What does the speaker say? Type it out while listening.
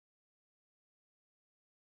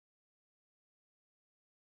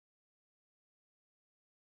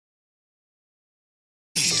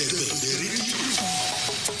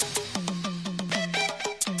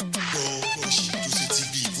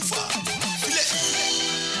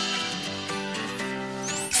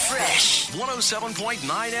Fresh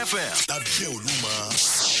 107.9 FM. Lábẹ́ Olúmọ,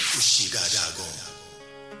 ó ṣe dáadáa gan.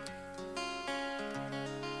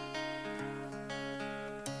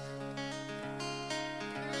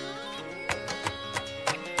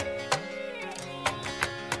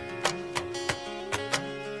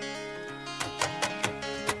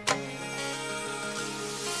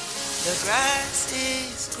 The grass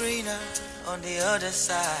is greener on the other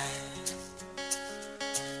side.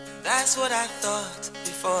 That's what I thought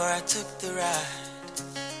before I took the ride.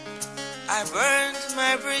 I burned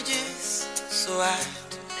my bridges so I'd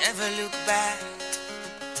never look back.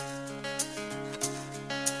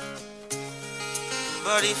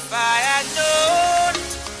 But if I had known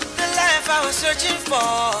the life I was searching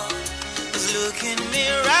for was looking me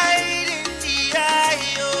right in the eye,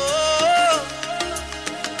 oh.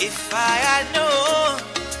 If I had known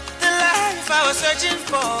the life I was searching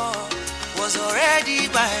for was already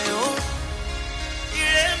my own. You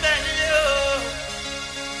remember,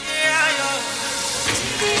 yeah,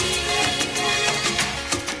 yeah.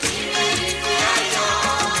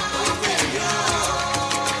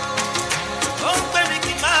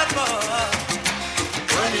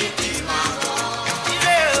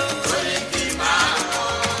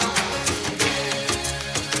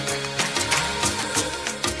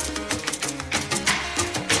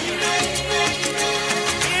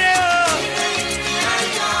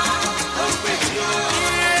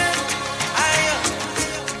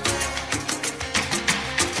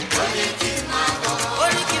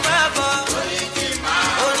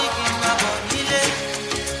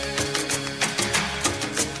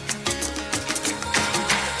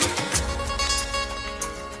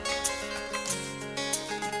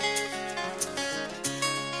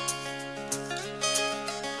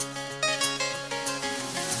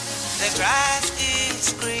 The grass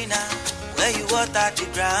is greener where you water the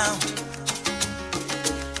ground.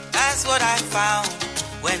 That's what I found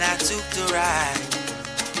when I took the ride.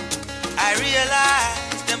 I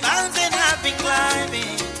realized the mountain I've been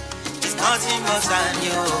climbing is nothing more than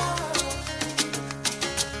you.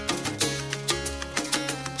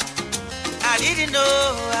 I didn't know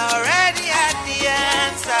I already had the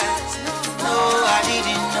answers. No, I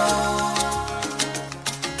didn't know.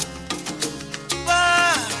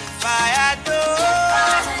 If I had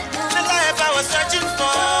known the life I was searching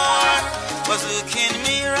for was looking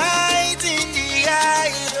me right in the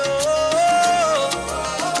eye, oh.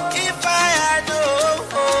 If I had known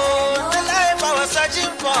the life I was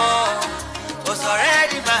searching for was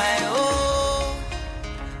already my own.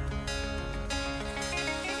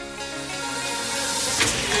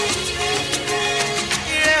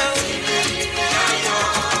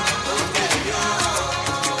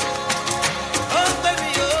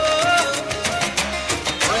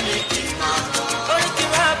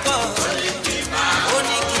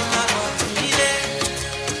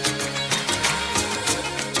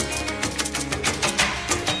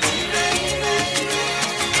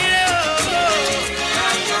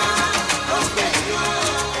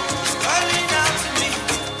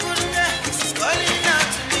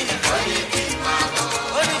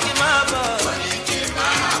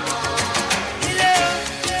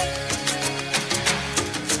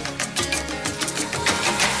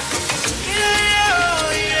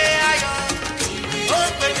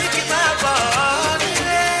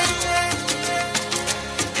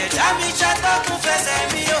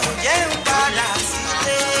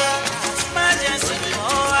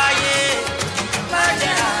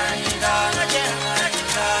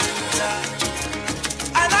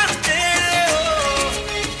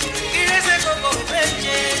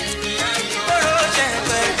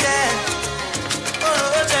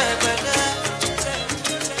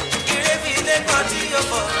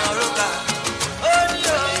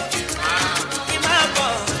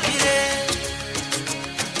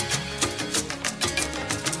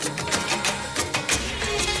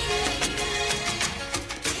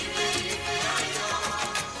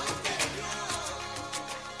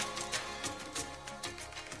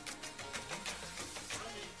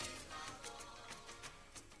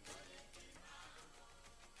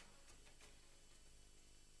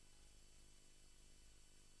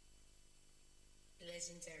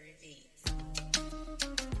 Legendary beats.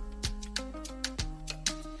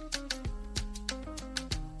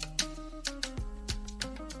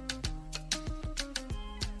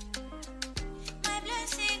 My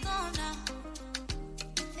blessing gone now,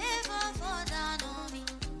 favor fall down on me,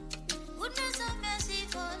 goodness and mercy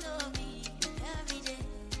follow me every day,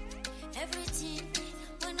 everything.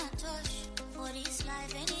 When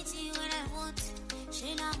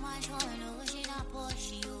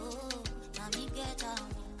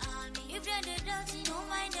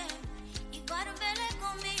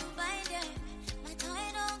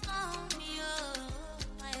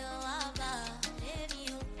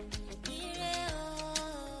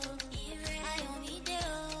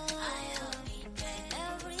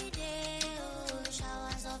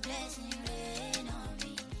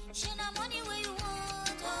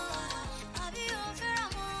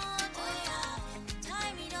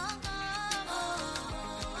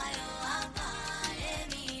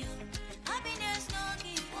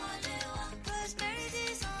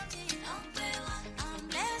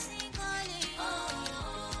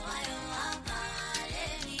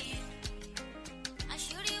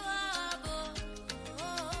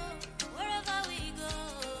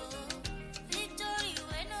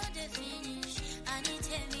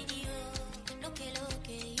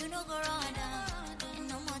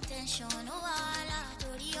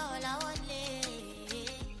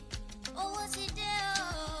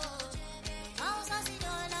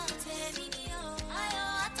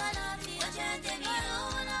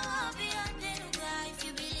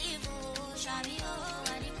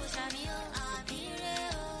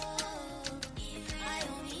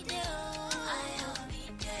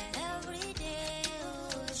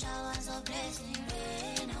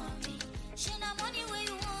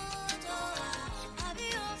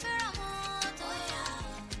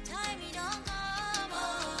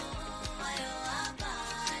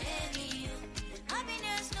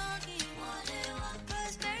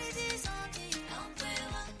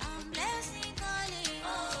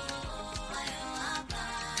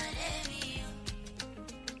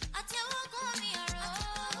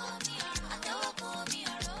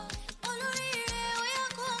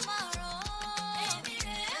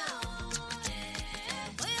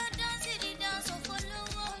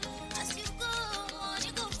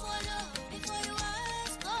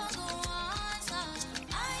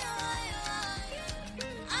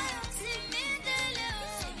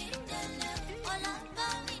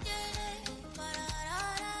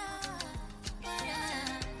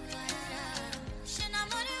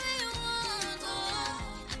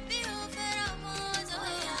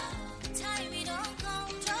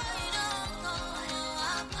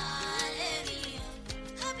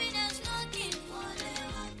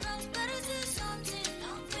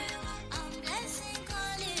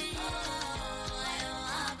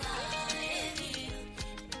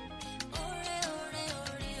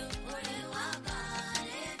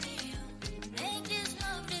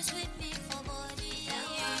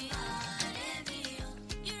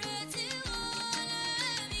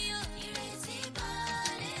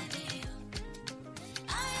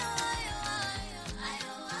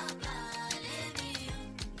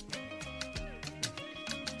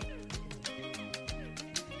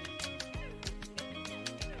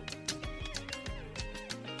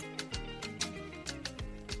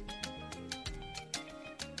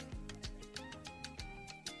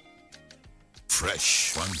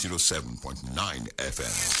Fresh 107.9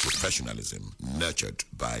 FM. Professionalism nurtured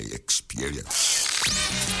by experience.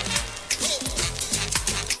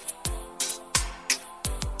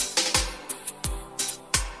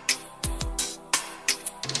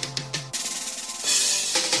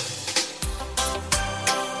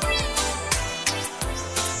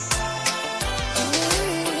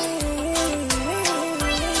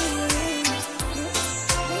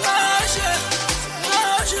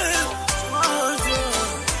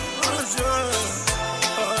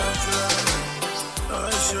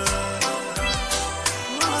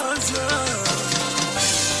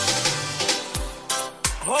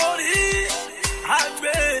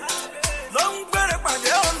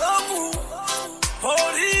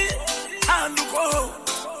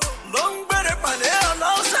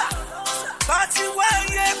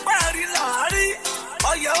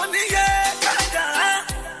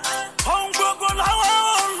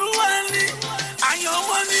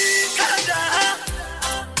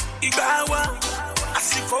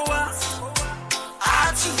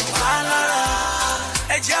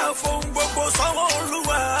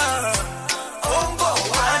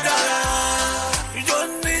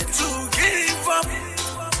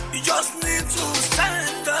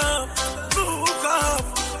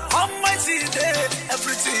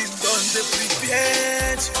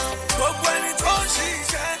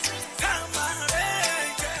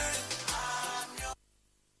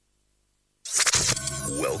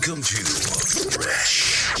 Welcome to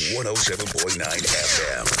Fresh 107.9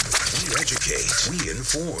 FM. We educate, we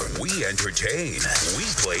inform, we entertain, we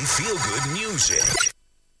play feel-good music.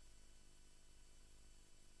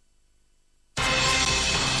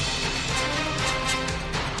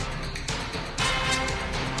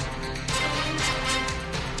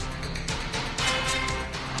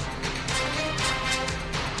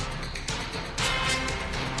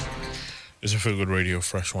 It's a Feel Good Radio,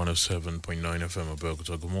 Fresh 107.9 FM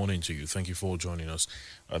Abeokuta. Good morning to you. Thank you for joining us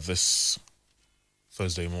this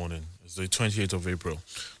Thursday morning. It's the 28th of April,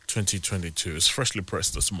 2022. It's freshly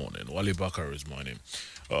pressed this morning. Wale Bakar is my name.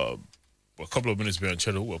 A couple of minutes behind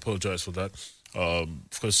schedule. We apologize for that. Of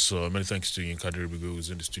course, many thanks to Yinka Deribigo, who's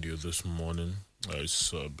in the studio this morning.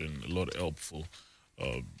 It's been a lot helpful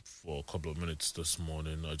for a couple of minutes this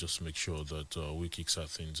morning. Just make sure that we kickstart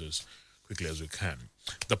things as quickly as we can.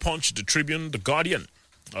 The Punch, the Tribune, the Guardian.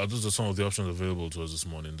 Those are some of the options available to us this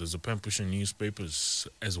morning. There's the pen pushing newspapers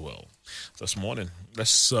as well this morning.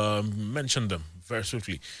 Let's mention them very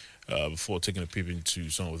swiftly before taking a peep into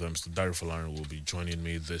some of them. So Dari Falana will be joining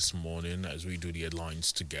me this morning as we do the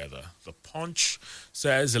headlines together. The Punch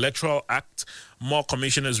says Electoral Act, more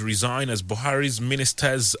commissioners resign as Buhari's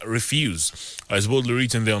ministers refuse. As boldly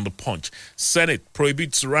written there on the Punch. Senate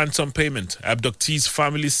prohibits ransom payment. Abductees'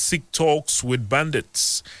 families seek talks with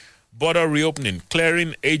bandits. Border reopening.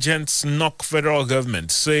 Clearing agents knock federal government.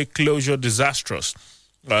 Say closure disastrous.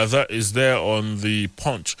 That is there on the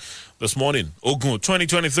Punch this morning. Ogun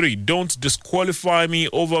 2023. Don't disqualify me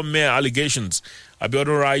over mere allegations.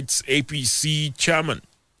 Abiodun writes APC chairman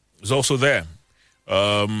is also there.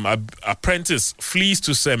 Apprentice flees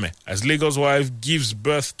to Seme as Lagos wife gives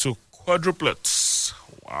birth to quadruplets.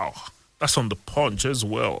 Wow. That's on the Punch as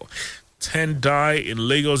well. 10 die in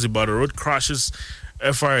Lagos Ibadan road crashes.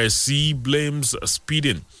 FRSC blames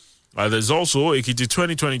speeding. There's also Ekiti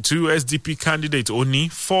 2022 SDP candidate Oni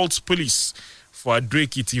faults police for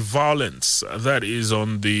Adre-Ekiti violence. That is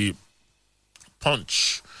on the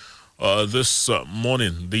Punch this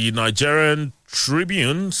morning. The Nigerian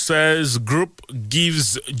Tribune says group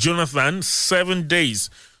gives Jonathan 7 days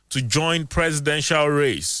to join presidential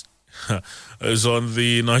race. Is on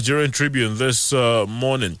the Nigerian Tribune this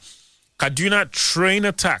morning. Kaduna train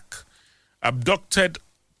attack. Abducted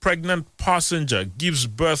pregnant passenger gives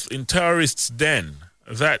birth in terrorist's den.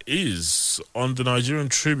 That is on the Nigerian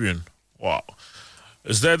Tribune. Wow.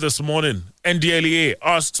 Is there this morning? NDLEA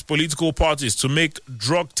asks political parties to make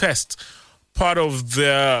drug tests part of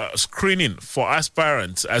their screening for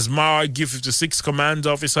aspirants as Mawa give 56 command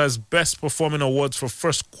officers best performing awards for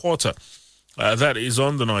first quarter. That is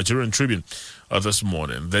on the Nigerian Tribune this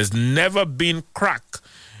morning. There's never been crack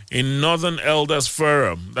in Northern Elders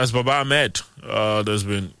Forum. That's Baba Ahmed. There's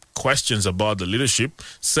been questions about the leadership.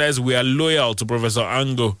 Says we are loyal to Professor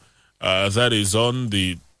Ango. That is on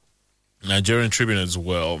the Nigerian Tribune as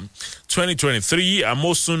well. 2023,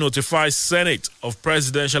 Amosu notifies Senate of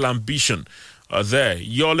presidential ambition. There,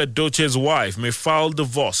 Yole Doche's wife may file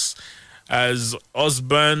divorce as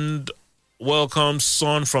husband welcomes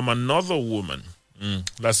son from another woman.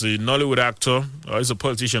 That's a Nollywood actor. He's a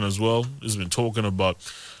politician as well. He's been talking about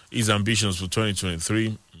his ambitions for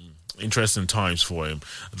 2023. Interesting times for him.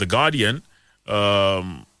 The Guardian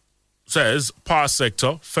says power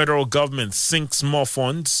sector, federal government sinks more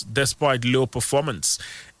funds despite low performance.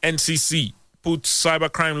 NCC puts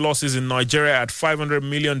cybercrime losses in Nigeria at $500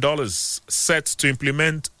 million, set to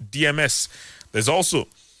implement DMS. There's also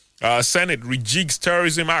Senate rejigs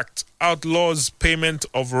Terrorism Act, outlaws payment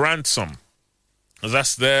of ransom.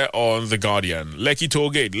 That's there on The Guardian. Lekki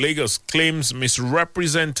Tollgate, Lagos claims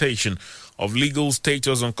misrepresentation of legal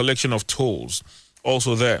status on collection of tolls.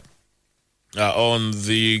 Also there on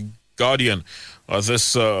The Guardian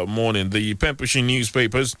this morning. The pen pushing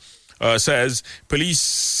newspapers says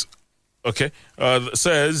police.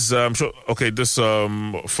 Says this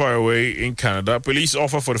far away in Canada, police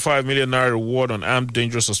offer $45 million reward on armed,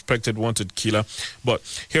 dangerous, suspected wanted killer. But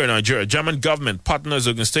here in Nigeria, German government partners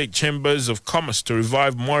Ogun State Chambers of Commerce to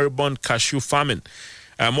revive moribund cashew famine.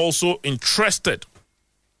 I'm also interested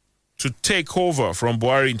to take over from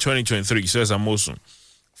Buhari in 2023, says Amosun.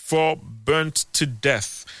 4 burnt to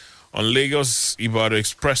death on Lagos Ibadan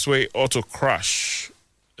Expressway auto crash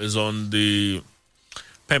is on the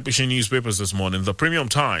pen pushing newspapers this morning. The Premium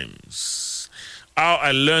Times. How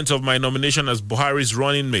I learnt of my nomination as Buhari's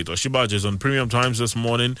running mate. Oshibaja is on Premium Times this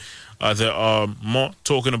morning. There are more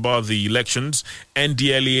talking about the elections.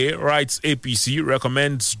 NDLEA writes APC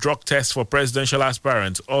recommends drug tests for presidential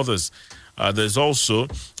aspirants. Others. There's also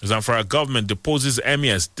Zamfara government deposes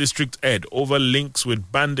emirs district head over links with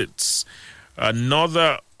bandits.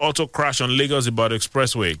 Another auto crash on Lagos Ibadan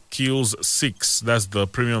Expressway kills 6. That's the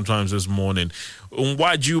Premium Times this morning.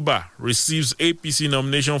 Nwajuba receives APC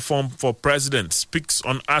nomination form for president. Speaks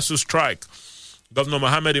on ASU strike. Governor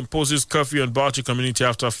Mohammed imposes curfew on Bauchi community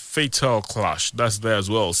after fatal clash. That's there as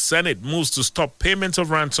well. Senate moves to stop payments of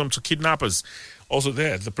ransom to kidnappers. Also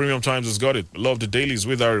there, the Premium Times has got it. Love the dailies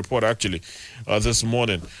with our report, actually, this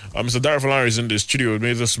morning. Mr. Dari Falana is in the studio with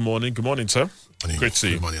me this morning. Good morning, sir. Morning. Great to see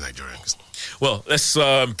you. Good morning, Nigerians. Well, let's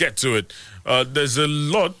get to it. There's a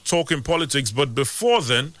lot talking politics, but before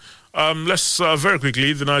then, let's very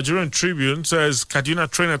quickly. The Nigerian Tribune says Kaduna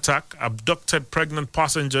train attack, abducted pregnant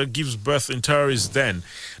passenger gives birth in terrorist den.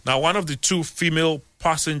 Now, one of the two female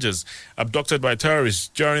passengers abducted by terrorists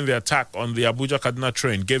during the attack on the Abuja-Kaduna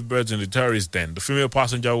train gave birth in the terrorist den. The female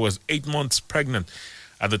passenger was 8 months pregnant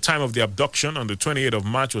at the time of the abduction. On the 28th of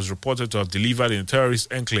March, was reported to have delivered in a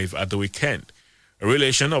terrorist enclave at the weekend. A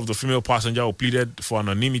relation of the female passenger who pleaded for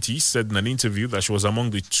anonymity said in an interview that she was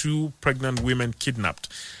among the two pregnant women kidnapped.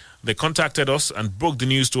 They contacted us and broke the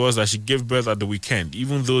news to us that she gave birth at the weekend,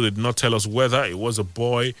 even though they did not tell us whether it was a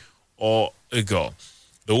boy or a girl.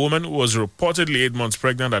 The woman, who was reportedly 8 months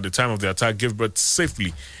pregnant at the time of the attack, gave birth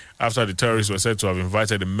safely after the terrorists were said to have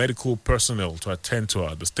invited the medical personnel to attend to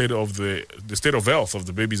her. The state of health of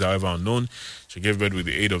the baby is, however, unknown. She gave birth with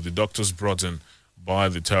the aid of the doctors brought in by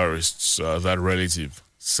the terrorists, that relative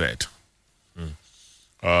said.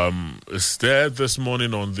 It's there this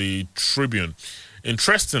morning on the Tribune.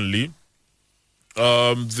 Interestingly,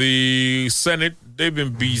 the Senate, they've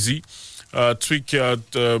been busy looking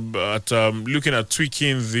at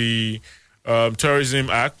tweaking the Terrorism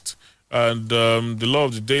Act. And the Law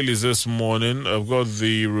of the Dailies this morning, I've got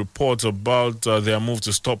the report about their move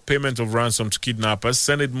to stop payment of ransom to kidnappers.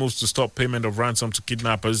 Senate moves to stop payment of ransom to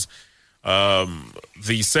kidnappers.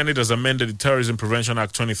 The Senate has amended the Terrorism Prevention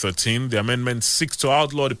Act 2013. The amendment seeks to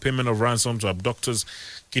outlaw the payment of ransom to abductors,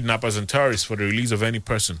 kidnappers, and terrorists for the release of any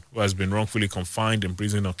person who has been wrongfully confined,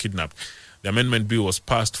 imprisoned, or kidnapped. The amendment bill was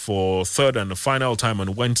passed for third and the final time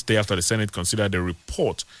on Wednesday after the Senate considered a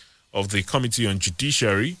report of the Committee on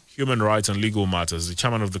Judiciary, Human Rights and Legal Matters. The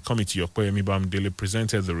chairman of the committee, Okoyemi Bamidele,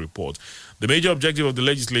 presented the report. The major objective of the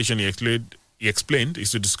legislation, he explained,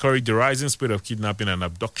 is to discourage the rising speed of kidnapping and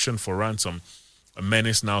abduction for ransom, a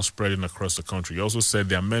menace now spreading across the country. He also said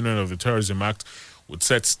the amendment of the Terrorism Act would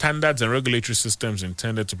set standards and regulatory systems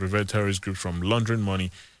intended to prevent terrorist groups from laundering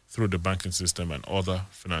money through the banking system and other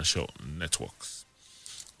financial networks.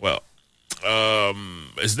 Well,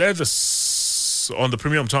 is there this on the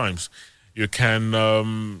Premium Times? You can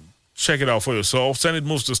check it out for yourself. Senate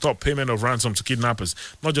moves to stop payment of ransom to kidnappers,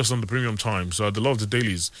 not just on the Premium Times. The Law of the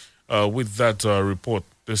Dailies with that report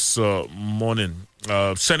this morning.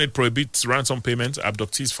 Senate prohibits ransom payments.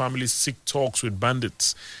 Abductees' families seek talks with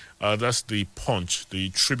bandits. That's the Punch, the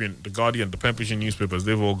Tribune, the Guardian, the Pen Pushing newspapers.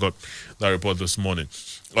 They've all got that report this morning.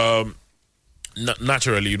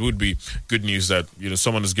 Naturally, it would be good news that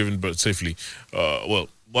someone is given birth safely.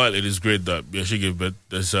 While it is great that she gave birth,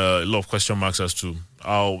 there's a lot of question marks as to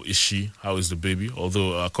how is she, how is the baby.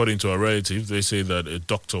 Although, according to her relative, they say that a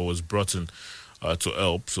doctor was brought in to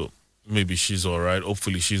help. So maybe she's all right.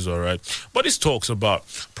 Hopefully she's all right. But this talks about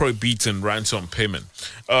prohibiting ransom payment.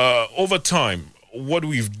 Over time, what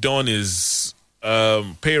we've done is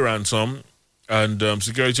pay ransom, and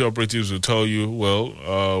security operatives will tell you,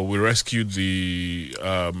 we rescued the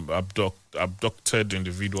abducted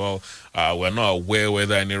individual. We're not aware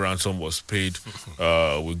whether any ransom was paid.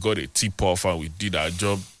 We got a tip-off and we did our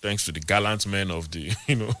job thanks to the gallant men of the,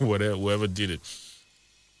 whoever did it.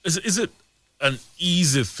 Is it an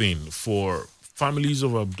easy thing for families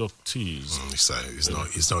of abductees?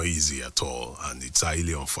 It's not easy at all, and it's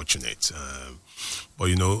highly unfortunate. But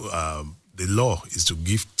the law is to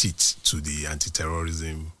give teeth to the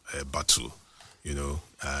anti-terrorism battle.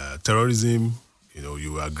 Terrorism,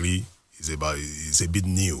 you agree, is a bit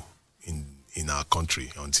new in our country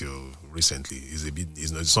until recently.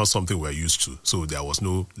 It's not something we're used to. So there was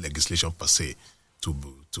no legislation per se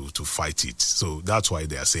to fight it. So that's why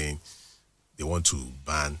they are saying they want to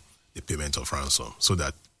ban the payment of ransom so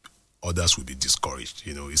that others will be discouraged.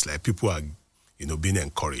 It's like people are, being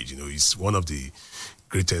encouraged. It's one of the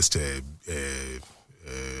greatest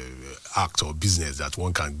act or business that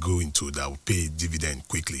one can go into that will pay dividend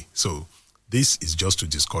quickly. So this is just to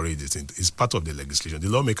discourage it. It's part of the legislation. The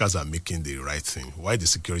lawmakers are making the right thing. Why the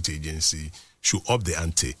security agency should up the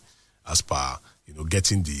ante as per,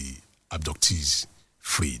 getting the abductees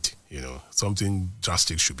freed. Something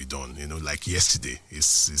drastic should be done. Like yesterday,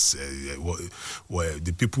 where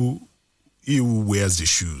the people, he who wears the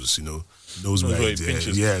shoes, knows where it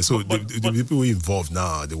pinches. Yeah, so the people involved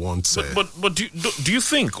now, they want. But do you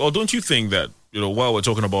think, or don't you think that while we're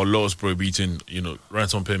talking about laws prohibiting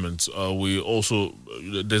ransom payments, we also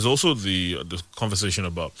there's also the conversation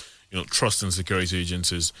about trust in security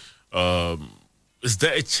agencies. Is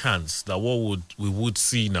there a chance that we would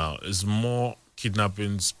see now is more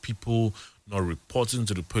kidnappings, people not reporting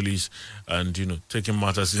to the police, and taking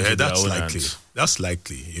matters into their own hands? That's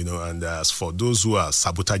likely, and as for those who are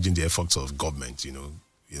sabotaging the efforts of government,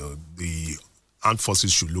 the armed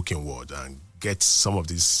forces should look inward and get some of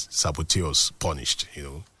these saboteurs punished,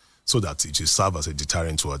 so that it will serve as a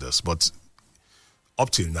deterrent to others. But up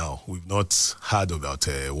till now, we've not heard about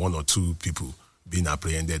one or two people being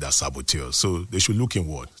apprehended as saboteurs. So they should look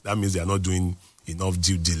inward. That means they are not doing enough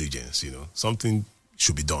due diligence. Something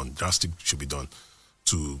should be done, drastic should be done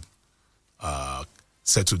to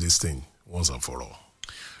settle this thing once and for all.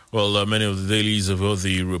 Well, many of the dailies have heard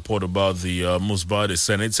the report about the moves by the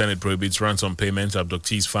Senate. Senate prohibits ransom payment.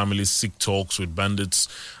 Abductees' families seek talks with bandits.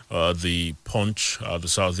 The Punch, the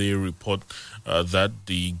South Air report that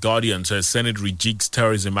the Guardian says Senate rejigs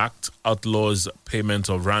Terrorism Act, outlaws payment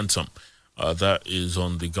of ransom. That is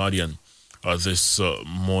on the Guardian this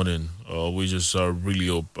morning. We just really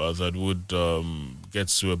hope that would get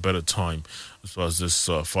to a better time as far as this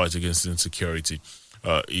fight against insecurity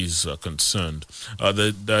is concerned.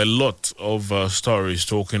 There are a lot of stories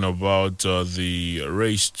talking about the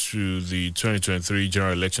race to the 2023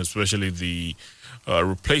 general election, especially the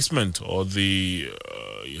replacement or the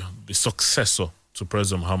successor to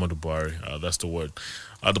President Muhammadu Buhari. That's the word.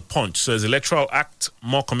 The Punch says Electoral Act,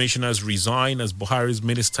 more commissioners resign as Buhari's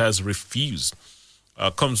ministers refuse.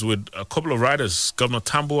 Comes with a couple of riders. Governor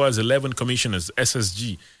Tambuwa's 11 commissioners,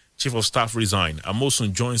 SSG, Chief of Staff resign.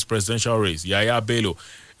 Amosun joins presidential race. Yaya Bello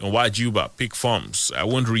and Wajuba pick farms. I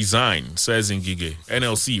won't resign, says Ngige.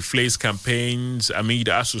 NLC flays campaigns amid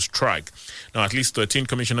ASU strike. Now, at least 13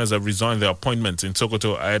 commissioners have resigned their appointments in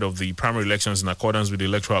Sokoto ahead of the primary elections in accordance with the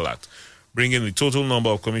Electoral Act, bringing the total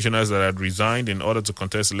number of commissioners that had resigned in order to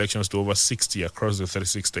contest elections to over 60 across the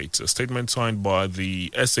 36 states. A statement signed by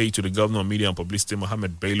the SA to the Governor of Media and Publicity,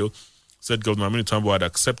 Mohammed Bello, said Governor Aminu Tambuwa had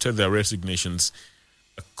accepted their resignations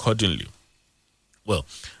accordingly. Well,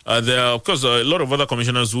 there are, of course, a lot of other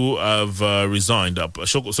commissioners who have resigned.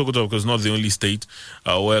 Sokoto, of course, is not the only state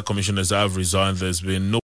where commissioners have resigned. There's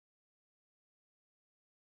been no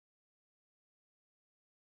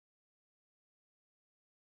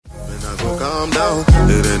calm down,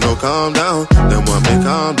 it ain't no calm down. Them want me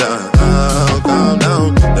calm down, calm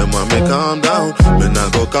down. Them want me calm down, me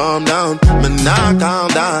not go calm down, me not calm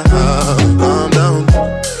down, calm down.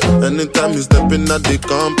 Anytime you step in at the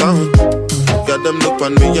compound, got them look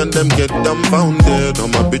on me and them get dumbfounded. All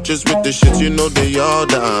my bitches with the shit, they all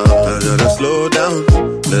down. I gotta slow down,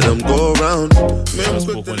 let them go around.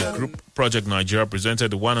 Spoken Group Project Nigeria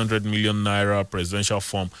presented the 100 million naira presidential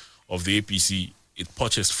form of the APC it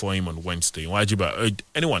purchased for him on Wednesday. Wajiba urged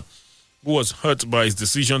anyone who was hurt by his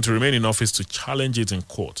decision to remain in office to challenge it in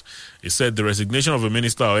court. He said the resignation of a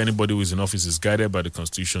minister or anybody who is in office is guided by the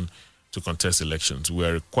Constitution to contest elections. We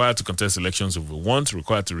are required to contest elections if we want,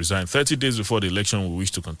 required to resign 30 days before the election we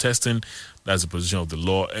wish to contest in. That's the position of the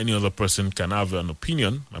law. Any other person can have an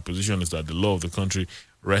opinion. My position is that the law of the country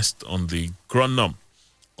rests on the grundum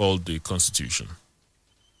called the Constitution.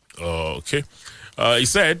 Okay. He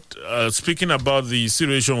said, speaking about the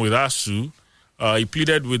situation with ASU, he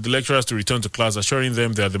pleaded with the lecturers to return to class, assuring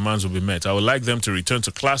them their demands will be met. I would like them to return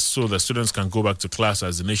to class so that students can go back to class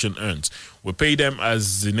as the nation earns. We pay them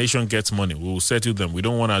as the nation gets money. We will settle them. We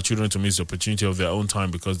don't want our children to miss the opportunity of their own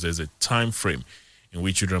time because there's a time frame in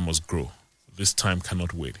which children must grow. This time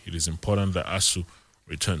cannot wait. It is important that ASU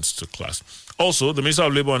returns to class. Also, the Minister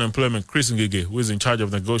of Labour and Employment, Chris Ngige, who is in charge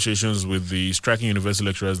of negotiations with the striking university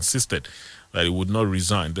lecturers, insisted that he would not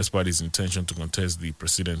resign despite his intention to contest the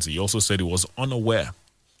presidency. He also said he was unaware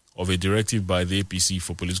of a directive by the APC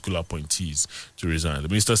for political appointees to resign. The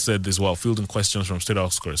minister said this while fielding questions from State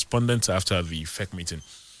House correspondents after the FEC meeting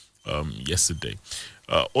yesterday.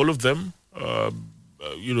 All of them,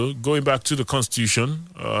 going back to the Constitution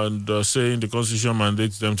and saying the Constitution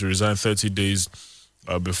mandates them to resign 30 days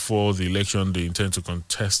before the election they intend to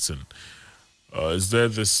contest in. Is there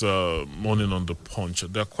this morning on the Punch?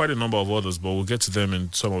 There are quite a number of others, but we'll get to them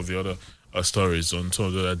in some of the other stories on some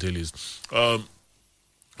of the other dailies.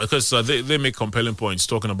 Because they make compelling points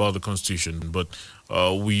talking about the Constitution, but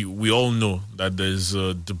we all know that there's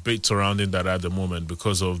a debate surrounding that at the moment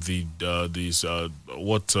because of the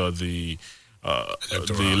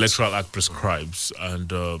Electoral Act prescribes,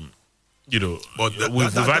 and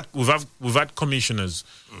we've had commissioners,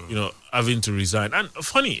 having to resign. And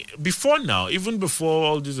funny, even before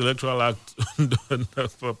all this Electoral Act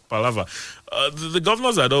palaver, the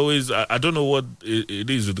governors had always, I don't know what it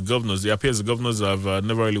is with the governors. It appears the governors have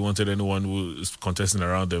never really wanted anyone who is contesting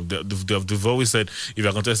around them. They've always said, if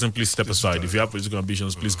you're contesting, please step aside. If you have political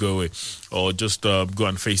ambitions, please go away, or just go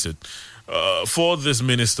and face it. For these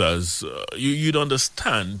ministers, you'd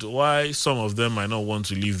understand why some of them might not want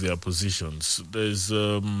to leave their positions. There's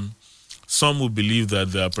some who believe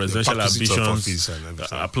that their presidential ambitions,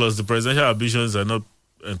 plus the presidential ambitions are not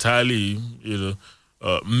entirely,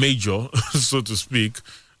 major, so to speak.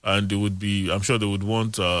 And I'm sure they would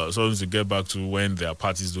want something to get back to when their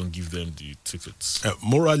parties don't give them the tickets.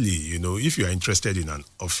 Morally, if you are interested in an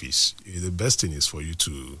office, the best thing is for you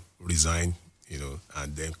to resign,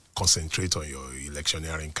 and then concentrate on your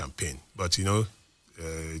electioneering campaign. But,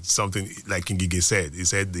 something like Ngige said, he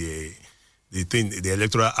said the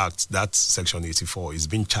Electoral Act, that Section 84, is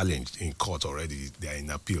being challenged in court already. They are in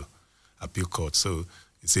appeal court. So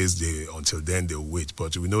it says until then they'll wait.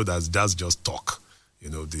 But we know that's just talk.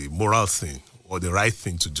 The moral thing or the right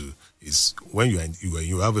thing to do is when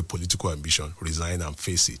you have a political ambition, resign and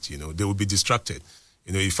face it. They will be distracted.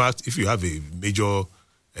 In fact, if you have a major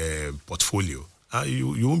portfolio,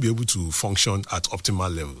 you won't be able to function at optimal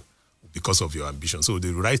level because of your ambition. So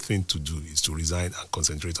the right thing to do is to resign and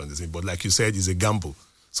concentrate on the thing. But like you said, it's a gamble.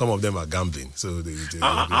 Some of them are gambling. So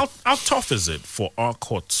how tough is it for our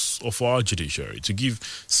courts or for our judiciary to give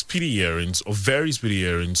speedy hearings or very speedy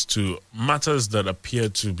hearings to matters that appear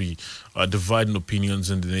to be dividing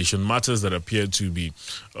opinions in the nation, matters that appear to be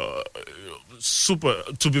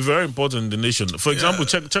very important in the nation? For example,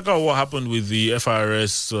 check out what happened with the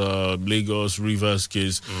FIRS Lagos Rivers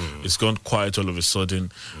case. It's gone quiet all of a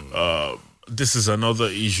sudden. This is another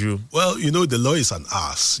issue. Well, the law is an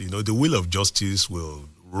ass. The will of justice will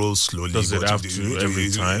roll slowly. Does it have to every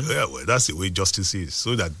time? Yeah, well, that's the way justice is,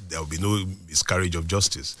 so that there will be no miscarriage of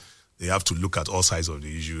justice. They have to look at all sides of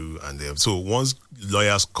the issue, and so once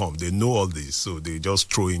lawyers come, they know all this, so they just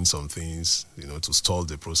throw in some things, to stall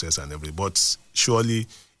the process and everything. But surely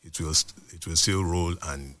it will still roll,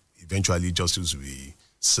 and eventually justice will be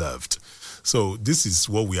served. So this is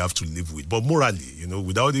what we have to live with. But morally,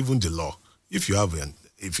 without even the law, if you have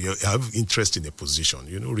interest in a position,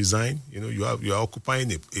 resign. You are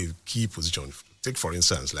occupying a key position. Take for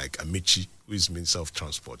instance, like Amici, who is Minister of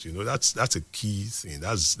Transport. That's a key thing.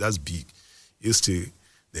 That's big.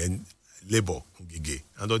 Then Labour, Ngige,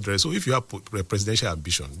 and other. So if you have presidential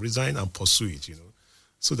ambition, resign and pursue it.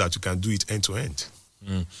 So that you can do it end to end.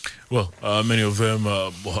 Well, many of them,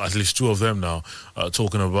 at least two of them now, are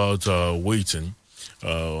talking about waiting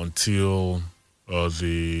until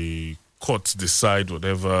the courts decide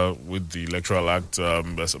whatever with the Electoral Act.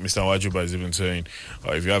 Mr. Wajuba is even saying,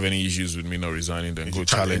 if you have any issues with me not resigning, then go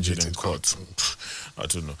challenge it in court. I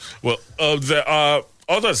don't know. Well, there are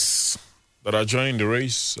others that are joining the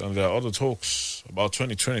race, and there are other talks about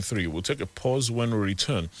 2023. We'll take a pause. When we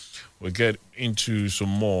return, we'll get into some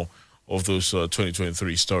more of those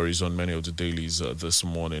 2023 stories on many of the dailies this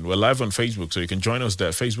morning. We're live on Facebook, so you can join us there,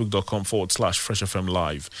 facebook.com/Fresh FM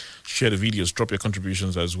Live. Share the videos, drop your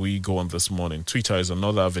contributions as we go on this morning. Twitter is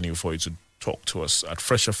another avenue for you to talk to us at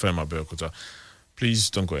Fresh FM Abeokuta. Please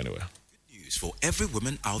don't go anywhere. News for every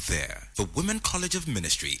woman out there. The Women College of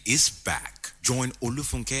Ministry is back. Join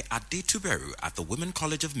Olufunke Adetuberu at the Women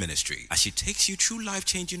College of Ministry as she takes you through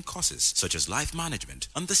life-changing courses such as life management,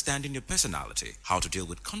 understanding your personality, how to deal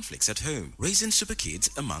with conflicts at home, raising super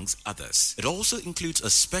kids, amongst others. It also includes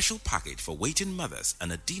a special package for waiting mothers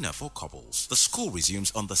and a dinner for couples. The school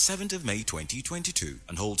resumes on the 7th of May 2022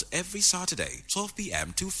 and holds every Saturday, 12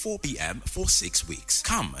 p.m. to 4 p.m. for 6 weeks.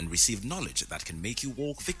 Come and receive knowledge that can make you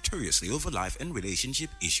walk victoriously over life and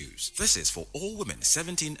relationship issues. This is for all women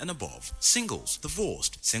 17 and above, singles,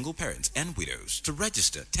 divorced, single parents, and widows. To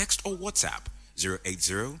register, text or WhatsApp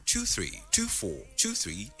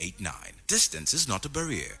 080-2324-2389. Distance is not a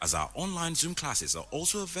barrier, as our online Zoom classes are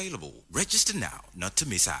also available. Register now, not to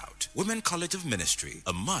miss out. Women College of Ministry,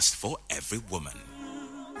 a must for every woman.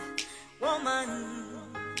 Woman,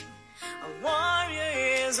 a warrior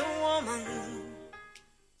is a woman.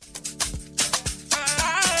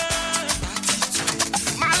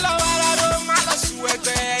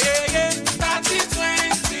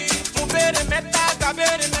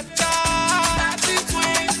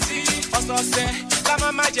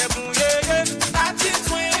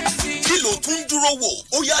 Kí ló tún dúró wò?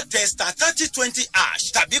 Ó yá testa 3020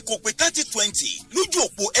 ash tàbí kó pe 3020 lójú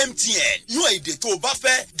òpó MTN. Yan èdè tó o bá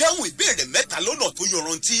fẹ́, dáhùn ìbéèrè mẹ́ta lọ́nà tó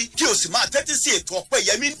yọrantí, kí o sì máa tẹ́tí sí ètò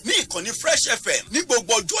Ọpẹ́yẹmí ní ìkànnì Fresh FM ní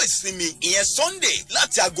gbogbo ọjọ́ ìsinmi, ìyẹn Sunday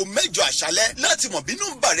láti aago 8 àṣálẹ́, láti mọ̀ bí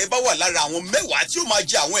nọ́mbà rẹ bá wà lára àwọn 10 tí ó máa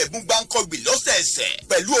jẹ àwọn ẹ̀bùn gbáǹkọ́gbì lọ́sẹ̀ẹsẹ̀.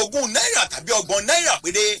 Pẹ̀lú ₹20 tàbí £30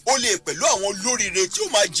 péré, o lè pẹ̀lú àwọn olóríire tí ó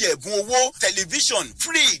máa jẹ ẹ̀bùn owó, tẹlifíṣàn,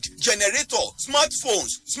 fridge, generator,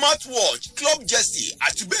 smartphones, smartwatch, club jersey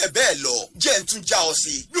àti bẹ́ẹ̀ bẹ́ẹ̀ lọ. Jẹ́ ń tún já ọ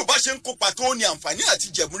sí. Bí o bá ṣe ń kópa tó ní àǹfààní àti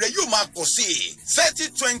jẹ̀bùn rẹ yóò máa pọ̀ sí i.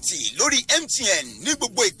 3020 lórí MTN ní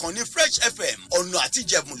gbogbo ìkànnì Fresh FM. Ọ̀nà àti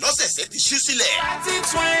jẹ̀bùn lọ́sẹ̀ẹ̀sẹ̀ ti ṣí sílẹ̀.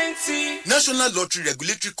 3020. National Lottery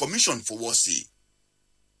Regulatory Commission fọwọ́ sí.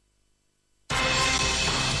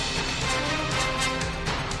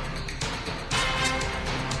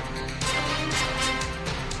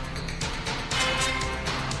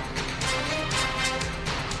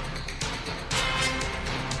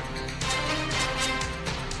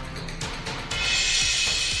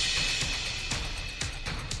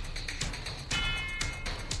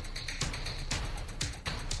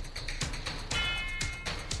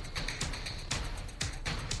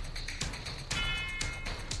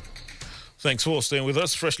 Thanks for staying with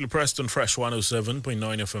us. Freshly pressed on Fresh 107.9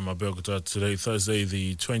 FM Abeokuta today, Thursday,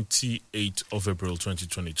 the 28th of April,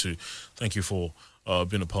 2022. Thank you for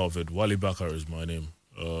being a part of it. Wale Bakar is my name.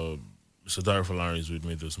 Mr. Dario Falari is with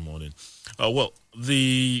me this morning.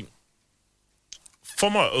 The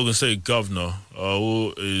former Ogun State governor,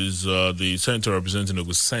 who is the senator representing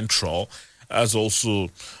Ogun Central, has also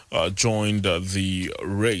joined the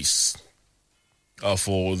race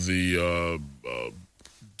for the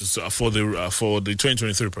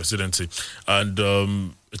 2023 presidency, and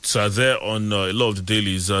it's there on a lot of the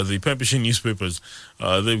dailies. The Pembrokeshire newspapers,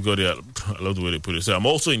 they've got it. I love the way they put it. So I'm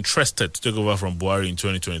also interested to take over from Buhari in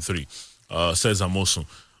 2023, says Amosun.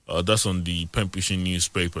 That's on the Pembrokeshire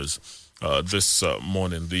newspapers this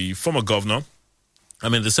morning. The former governor,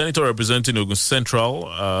 the senator representing Ogun Central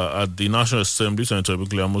at the National Assembly, Senator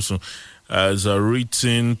Ebukele Amosun, has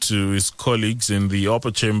written to his colleagues in the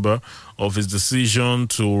upper chamber of his decision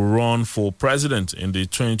to run for president in the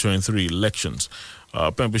 2023 elections.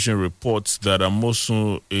 Pembrokeshire reports that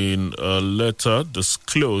Amosun, in a letter,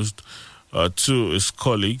 disclosed to his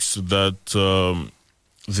colleagues that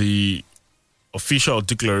the official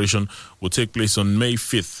declaration will take place on May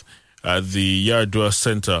 5th at the Yaradua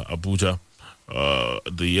Center, Abuja,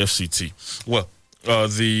 the FCT. Well,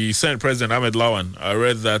 the Senate President Ahmed Lawan, I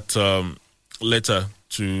read that letter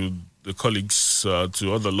to the colleagues,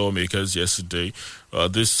 to other lawmakers yesterday.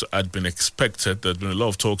 This had been expected. There'd been a lot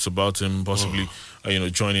of talks about him possibly,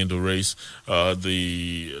 joining the race.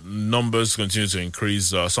 The numbers continue to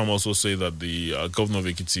increase. Some also say that the governor of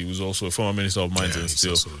Ekiti, who's also a former minister of mines and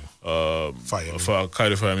steel,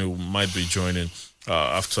 Kaide Fayemi, might be joining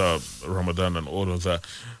after Ramadan and all of that.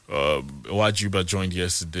 Wajiba joined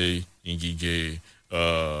yesterday. Ngige,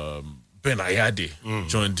 Ben Ayade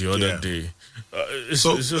joined the other day.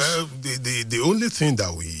 The only thing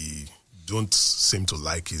that we don't seem to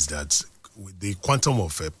like is that with the quantum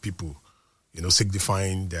of people,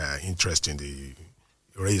 signifying their interest in the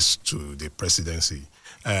race to the presidency,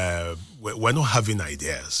 we're not having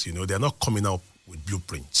ideas. They're not coming out with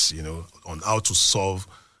blueprints, on how to solve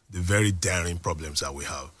the very daring problems that we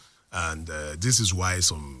have. And this is why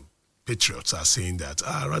some patriots are saying that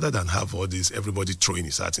rather than have all this, everybody throwing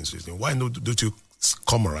his hat into it, why don't you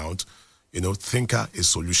come around, think a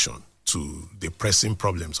solution to the pressing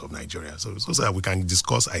problems of Nigeria, so that we can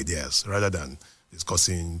discuss ideas rather than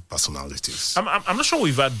discussing personalities. I'm not sure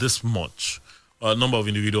we've had this much number of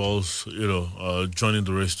individuals, joining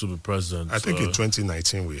the race to be president. I think in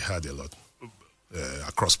 2019 we had a lot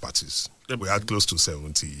across parties. We had close to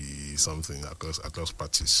 70 something across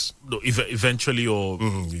parties. No, eventually, or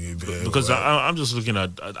because I'm just looking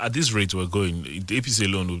at this rate we're going. The APC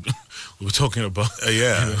alone, we're talking about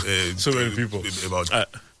so many people.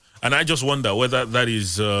 And I just wonder whether that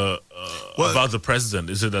is about the president.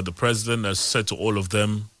 Is it that the president has said to all of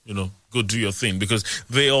them, go do your thing? Because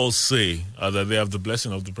they all say that they have the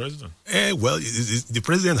blessing of the president. The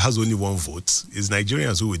president has only one vote. It's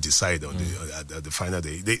Nigerians who will decide on the final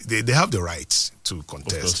day. They have the right to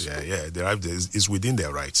contest. It's within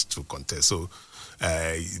their rights to contest. So,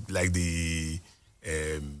 like the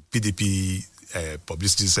PDP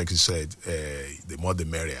publicity secretary said, the more the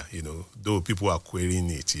merrier, though people are querying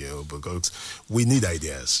it, because we need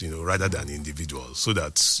ideas, rather than individuals, so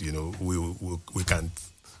that, we can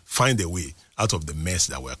find a way out of the mess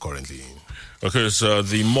that we're currently in. Okay, so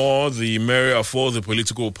the more the merrier for the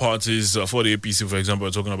political parties. For the APC, for example,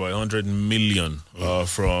 we're talking about 100 million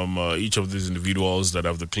from each of these individuals that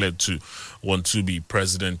have declared to want to be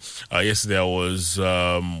president. Yesterday I was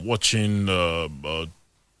watching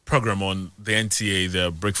program on the NTA,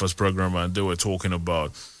 their breakfast program, and they were talking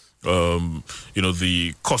about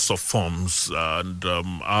the cost of farms and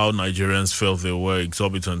how Nigerians felt they were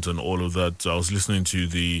exorbitant and all of that. I was listening to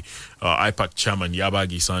the IPAC chairman,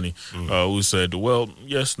 Yabagi Sani, who said, well,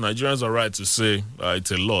 yes, Nigerians are right to say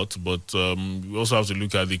it's a lot, but we also have to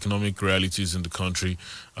look at the economic realities in the country.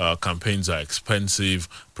 Campaigns are expensive,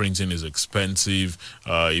 printing is expensive.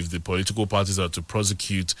 If the political parties are to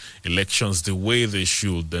prosecute elections the way they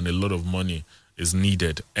should, then a lot of money is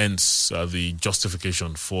needed, hence the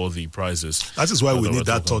justification for the prices. That is why we need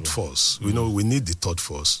that third force. We need the third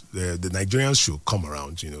force. The Nigerians should come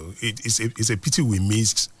around. It's a pity we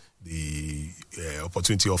missed the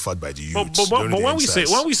opportunity offered by the youth. But when we say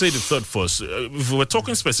the third force, if we're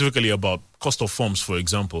talking specifically about cost of farms, for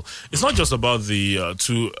example, it's not just about the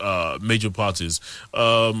two major parties.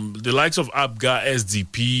 The likes of ABGA,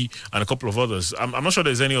 SDP, and a couple of others. I'm not sure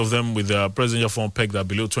there's any of them with their presidential fund pegged at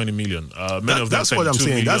below 20 million. Many of them. That's what I'm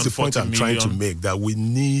saying. That's the point I'm trying to make. That we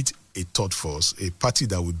need a third force, a party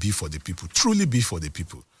that would be for the people, truly be for the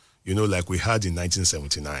people. Like we had in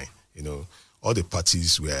 1979. all the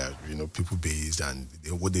parties were, people based, and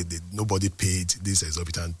nobody paid this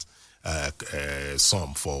exorbitant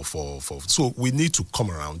sum for. So we need to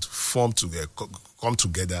come around, come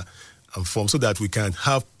together, and form so that we can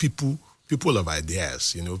have people of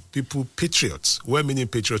ideas, people, patriots, well-meaning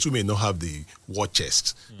patriots who may not have the war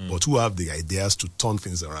chest, but who have the ideas to turn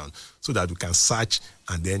things around, so that we can search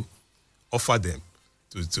and then offer them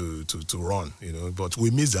to run, But we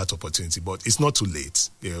missed that opportunity. But it's not too late.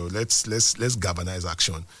 Let's galvanize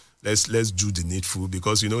action. Let's do the needful,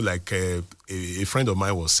 because like a friend of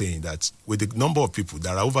mine was saying that with the number of people,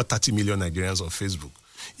 there are over 30 million Nigerians on Facebook.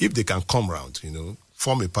 If they can come around,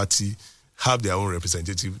 form a party, have their own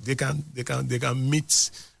representative, they can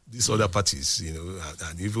meet these other parties,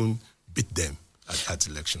 and even beat them at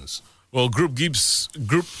elections. Well, Group gives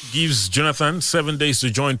Jonathan 7 days to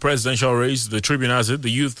join presidential race. The Tribune has it. The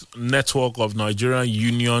Youth Network of Nigeria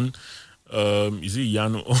Union, is it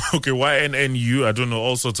YANU? Okay, YNNU. I don't know.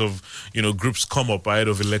 All sorts of groups come up ahead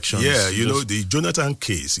of elections. Yeah, the Jonathan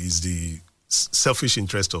case is the selfish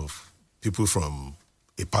interest of people from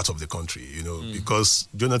a part of the country. Because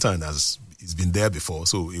Jonathan he's been there before,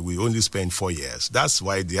 so we only spend 4 years. That's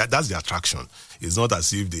why that's the attraction. It's not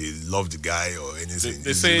as if they love the guy or anything.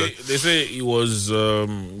 They say it was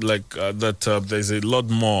that there's a lot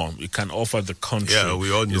more it can offer the country. Yeah,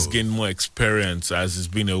 we all know. He's gained more experience as he's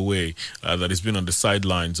been away, that he's been on the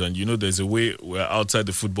sidelines, and there's a way we're outside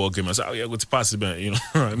the football game. I say, oh yeah, go to pass it, he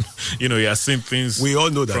has seen things. We all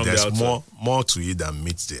know that there's more to it than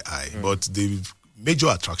meets the eye, but the major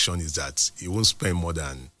attraction is that he won't spend more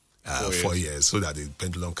than 4 years, so that the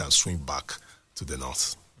pendulum can swing back to the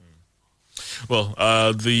north. Well,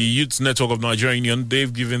 the Youth Network of Nigeria Union,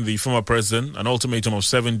 they've given the former president an ultimatum of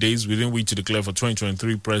 7 days within which to declare for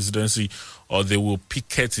 2023 presidency, or they will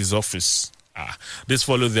picket his office. This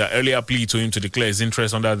followed their earlier plea to him to declare his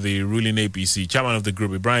interest under the ruling APC. Chairman of the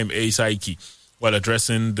group, Ibrahim A. Saiki, while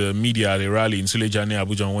addressing the media at a rally in Suleja,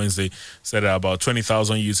 Abuja on Wednesday, said that about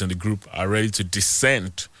 20,000 youths in the group are ready to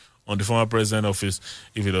descend on the former president's office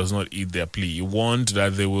if he does not heed their plea. He warned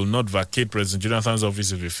that they will not vacate President Jonathan's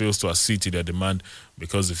office if he fails to accede to their demand,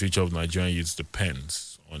 because the future of Nigerian youth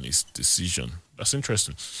depends on his decision. That's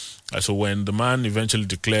interesting. So when the man eventually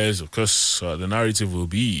declares, of course, the narrative will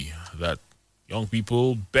be that young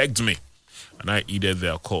people begged me and I heeded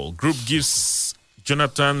their call. Group gives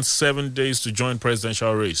Jonathan 7 days to join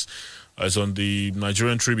presidential race, as on the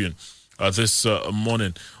Nigerian Tribune this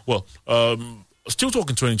morning. Well, still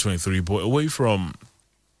talking 2023, but away from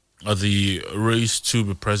the race to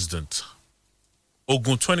be president.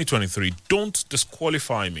 Ogun 2023, don't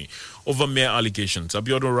disqualify me over mere allegations.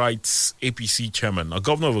 Abiodun writes, APC chairman,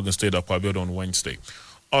 Governor of Ogun State, Akwa Abiodun, on Wednesday,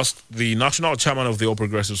 asked the national chairman of the All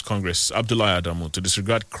Progressives Congress, Abdullahi Adamu, to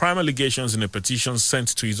disregard crime allegations in a petition sent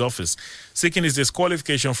to his office, seeking his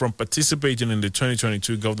disqualification from participating in the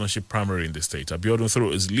 2022 governorship primary in the state. Abiodun,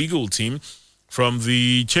 through his legal team, from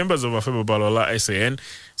the chambers of Afeba Balola SAN,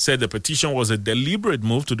 said the petition was a deliberate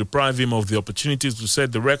move to deprive him of the opportunities to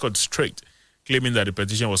set the record straight, claiming that the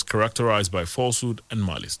petition was characterized by falsehood and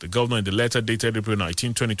malice. The governor, in the letter dated April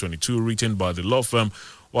 19, 2022, written by the law firm,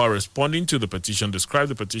 while responding to the petition,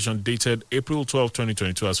 described the petition dated April 12,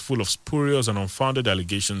 2022 as full of spurious and unfounded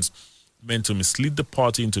allegations meant to mislead the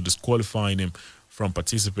party into disqualifying him from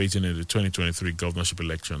participating in the 2023 governorship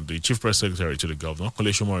election. The chief press secretary to the governor, Kole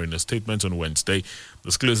Shomori, in a statement on Wednesday,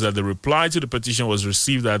 disclosed that the reply to the petition was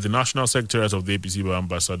received at the National Secretariat of the APC by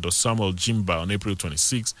Ambassador Samuel Jimba on April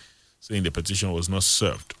 26, saying the petition was not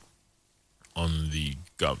served on the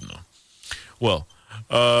governor. Well,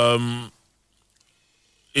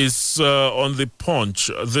 it's on the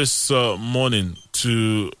Punch this morning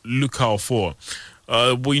to look out for.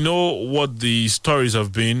 We know what the stories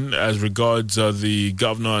have been as regards the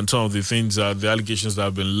governor and some of the things, the allegations that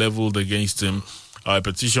have been leveled against him. A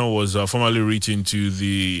petition was formally written to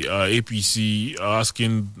the APC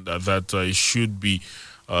asking that he should be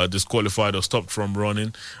disqualified or stopped from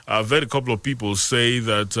running. I've heard a couple of people say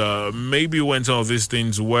that maybe when some of these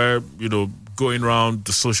things were, going around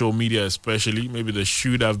the social media especially, maybe there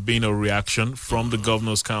should have been a reaction from the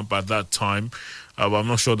governor's camp at that time. But I'm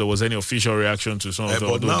not sure there was any official reaction to some of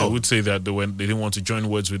them. They would say that they didn't want to join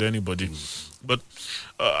words with anybody. But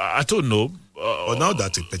I don't know. But now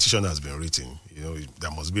that a petition has been written,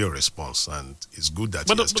 there must be a response, and it's good that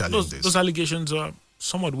he has challenged this. Those allegations are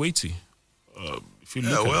somewhat weighty. If you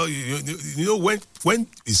look when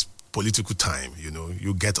it's political time,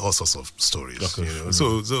 you get all sorts of stories. Okay.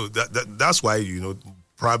 So that's why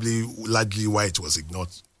probably largely why it was ignored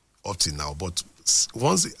up till now. But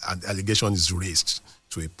once an allegation is raised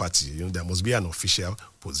to a party, there must be an official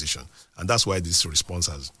position, and that's why this response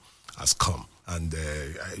has come. And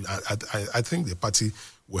I think the party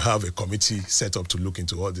will have a committee set up to look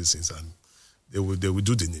into all these things, and they will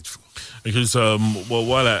do the needful. Because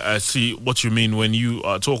while I see what you mean when you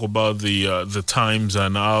talk about the times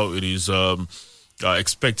and how it is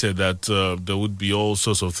expected that there would be all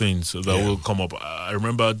sorts of things that will come up. I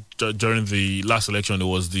remember during the last election there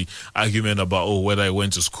was the argument about whether he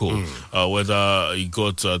went to school, whether he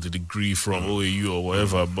got the degree from OAU or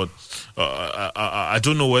whatever. But I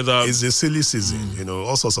don't know whether it's a silly season.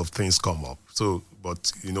 All sorts of things come up. So,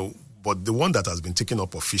 but the one that has been taken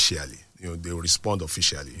up officially, they will respond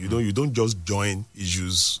officially. You don't just join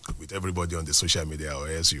issues with everybody on the social media, or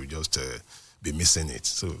else you just be missing it.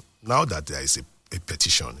 So now that there is a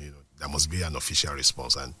petition, there must be an official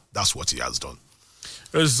response, and that's what he has done.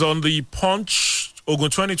 It's on the Punch.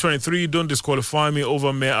 Ogun 2023, don't disqualify me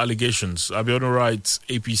over mere allegations. Abiodun writes,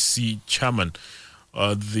 APC chairman.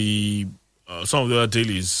 Some of the other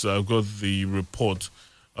dailies, I've got the report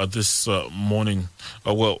this morning.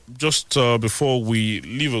 Just before we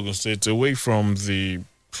leave Ogun State, away from the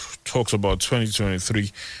talks about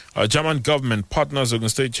 2023, German government partners Ogun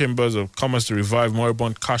State Chambers of Commerce to revive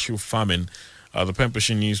moribund cashew farming. The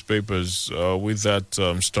Pembrokeshire newspapers with that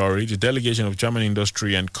story. The delegation of German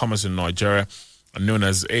Industry and Commerce in Nigeria, known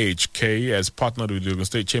as AHK, has partnered with the Ogun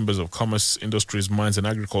State Chambers of Commerce, Industries, Mines and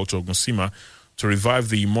Agriculture, Ogun-Sima, to revive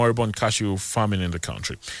the moribund cashew farming in the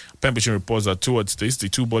country. Pembrokeshire reports that towards this, the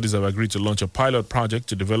two bodies have agreed to launch a pilot project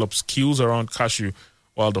to develop skills around cashew,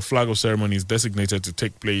 while the flag of ceremony is designated to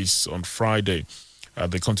take place on Friday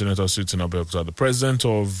at the Continental Suites in Abeokuta. The president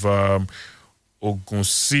of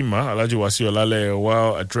Ogun-Sima, Alhaji Wasiu Olale,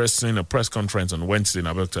 while addressing a press conference on Wednesday in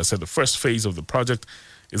Abeokuta, said the first phase of the project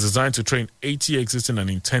is designed to train 80 existing and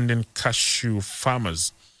intending cashew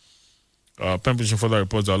farmers. Pembrokeshire further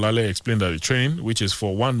reports that Olale explained that the training, which is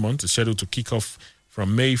for 1 month, is scheduled to kick off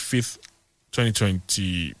from May 5th,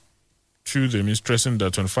 2022. They mean stressing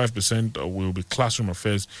that 25% will be classroom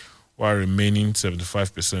affairs, while remaining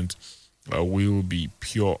 75% will be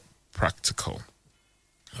pure practical.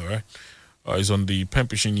 All right. Is on the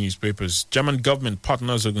Pembrokeshire newspapers. German government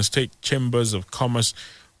partners Ogun State Chambers of Commerce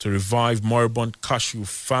to revive moribund cashew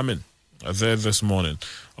farming there this morning.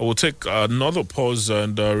 I will take another pause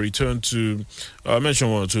and return to mention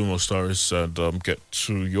one or two more stories and get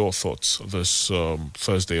to your thoughts this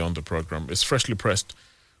Thursday on the program. It's freshly pressed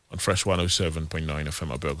on Fresh 107.9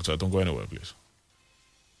 FM Abeokuta. Don't go anywhere, please.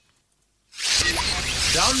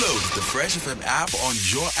 Download the Fresh FM app on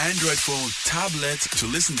your Android phone, tablet to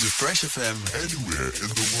listen to Fresh FM anywhere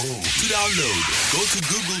in the world. To download, go to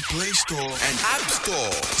Google Play Store and App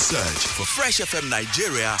Store. Search for Fresh FM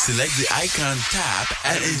Nigeria, select the icon, tap,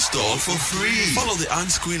 and install for free. Follow the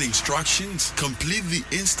on-screen instructions, complete the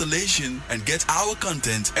installation, and get our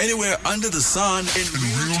content anywhere under the sun in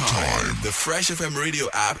real time. The Fresh FM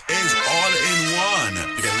radio app is all in one.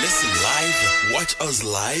 You can listen live, watch us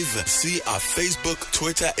live, see our Facebook,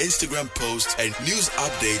 Twitter, Instagram posts, and news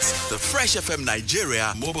updates. The Fresh FM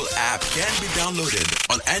Nigeria mobile app can be downloaded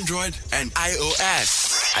on Android and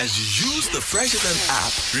iOS. As you use the Fresh FM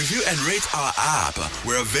app, review and rate our app.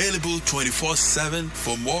 We're available 24/7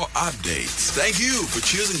 for more updates. Thank you for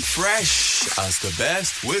choosing Fresh as the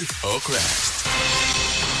best with Oakrest.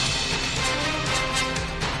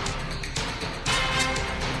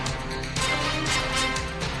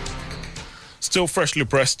 Still freshly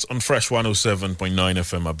pressed on Fresh 107.9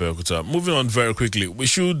 FM Abeokuta. Moving on very quickly, we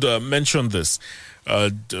should mention this,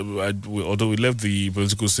 although we left the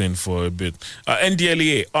political scene for a bit.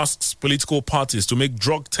 NDLEA asks political parties to make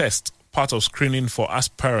drug tests part of screening for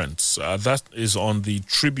aspirants. That is on the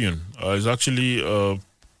Tribune. It's actually a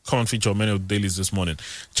common feature of many of the dailies this morning.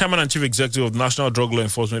 Chairman and Chief Executive of National Drug Law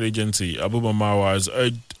Enforcement Agency, Abuba Marwa, has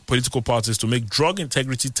urged political parties to make drug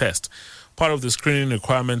integrity tests part of the screening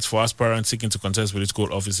requirements for aspirants seeking to contest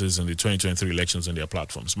political offices in the 2023 elections on their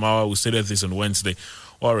platforms. Marwa, who stated this on Wednesday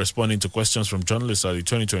while responding to questions from journalists at the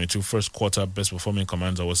 2022 first quarter Best Performing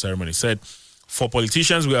Commanders Award ceremony, said, "For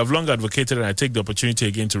politicians, we have long advocated, and I take the opportunity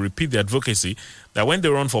again to repeat the advocacy that when they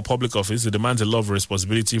run for public office, it demands a lot of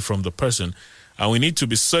responsibility from the person, and we need to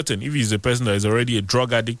be certain if he is a person that is already a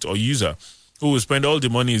drug addict or user who will spend all the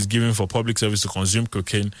money he's given for public service to consume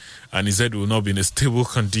cocaine, and his head will not be in a stable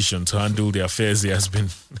condition to handle the affairs he has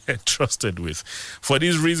been entrusted with. For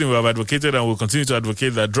this reason, we have advocated and will continue to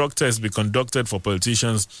advocate that drug tests be conducted for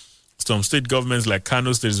politicians. Some state governments like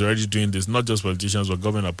Kano State is already doing this, not just politicians but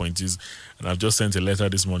government appointees. And I've just sent a letter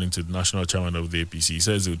this morning to the national chairman of the APC. He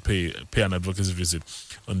says he would pay an advocacy visit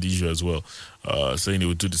on the issue as well, saying he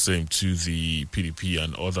would do the same to the PDP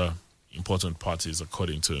and other important parties,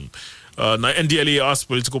 according to him. Now, NDLEA asked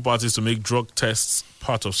political parties to make drug tests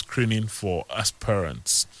part of screening for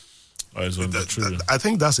aspirants. I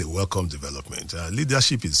think that's a welcome development.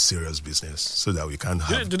 Leadership is serious business, so that we can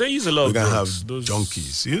have. Do they use a lot of drugs? We can have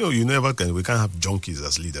junkies. You never can. We can't have junkies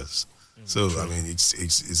as leaders. So I mean,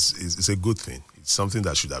 it's a good thing. It's something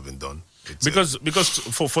that should have been done. Because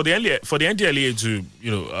for the NDLEA to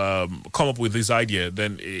come up with this idea,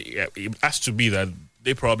 then it has to be that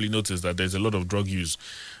they probably noticed that there's a lot of drug use,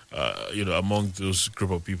 among those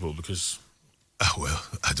group of people. Because well,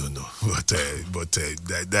 I don't know, but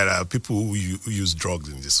there are people who use drugs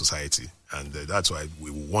in the society, and that's why we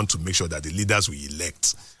want to make sure that the leaders we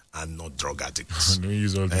elect are not drug addicts. Don't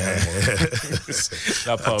use all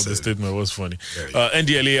that part of the statement was funny.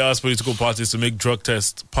 NDLEA asked political parties to make drug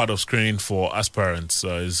tests part of screening for aspirants.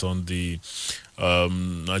 Is on the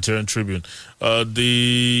Nigerian Tribune.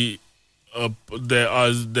 There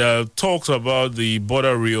are talks about the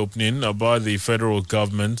border reopening by the federal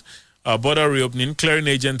government. Border reopening, clearing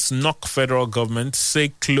agents knock federal government,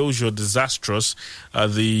 say closure disastrous.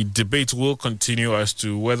 The debate will continue as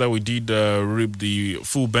to whether we did reap the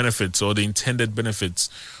full benefits or the intended benefits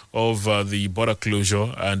of the border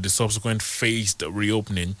closure and the subsequent phased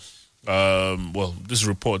reopening. This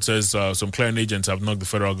report says some clearing agents have knocked the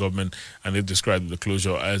federal government and they've described the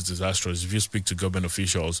closure as disastrous. If you speak to government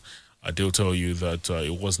officials, they'll tell you that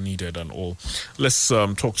it was needed and all. Let's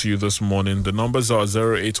talk to you this morning. The numbers are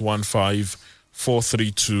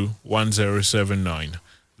 0815-432-1079,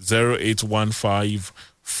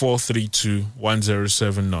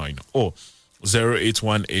 0815-432-1079, or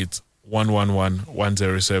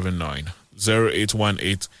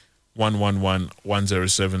 0818-111-1079,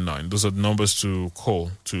 0818-111-1079. Those are the numbers to call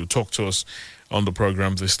to talk to us on the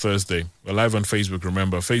program this Thursday. We're live on Facebook.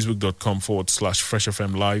 Remember, facebook.com/Fresh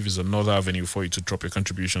FM Live is another avenue for you to drop your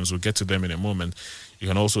contributions. We'll get to them in a moment. You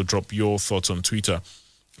can also drop your thoughts on Twitter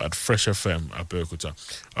at Fresh FM Abeokuta.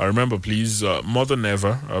 Remember, please, more than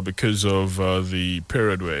ever, because of the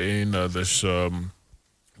period we're in, there's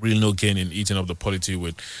really no gain in eating up the polity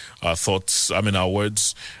with our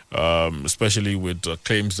words, especially with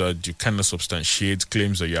claims that you cannot substantiate,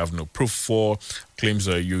 claims that you have no proof for, claims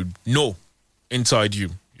that you know inside you're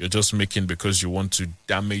just making because you want to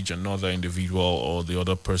damage another individual or the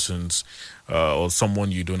other person's or someone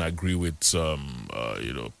you don't agree with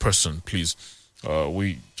person. Please,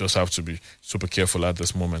 we just have to be super careful at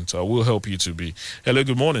this moment. We'll help you to be. Hello,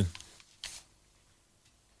 good morning.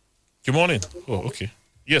 Good morning. Oh, okay.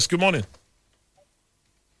 Yes, good morning.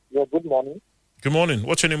 Yeah, good morning. Good morning.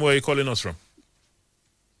 What's your name? Where are you calling us from?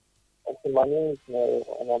 Okay, my name is Mary,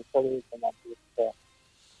 and I'm calling from Africa.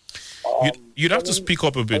 You'd have to speak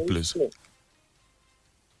up a bit, please. Okay,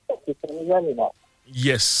 can you hear me now?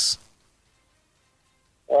 Yes.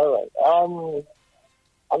 All right.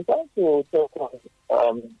 I'm trying to talk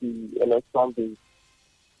on the election bill.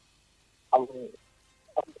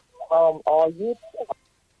 Our youth.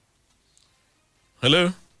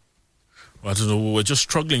 Hello? I don't know. We're just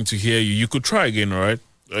struggling to hear you. You could try again, all right?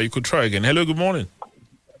 You could try again. Hello, good morning.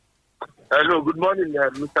 Hello, good morning,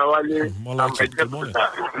 Mr. Wale. Good morning.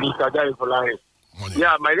 Mr. Jai Folani.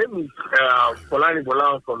 Yeah, my name is Folani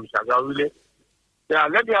Bolan from Shagawile. Yeah,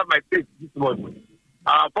 let me have my take this morning.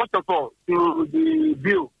 First of all, to the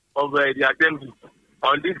bill of the assembly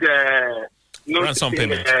on this ransom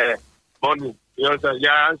payment money,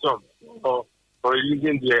 ransom for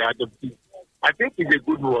releasing the adoptees. I think it's a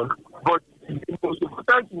good one, but the most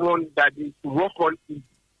important one that is to work on is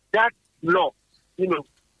that law, the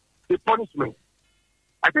punishment.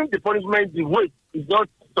 I think the punishment, the weight is not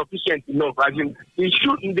sufficient enough. I mean, they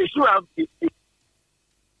should have.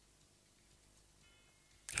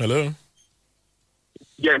 Hello?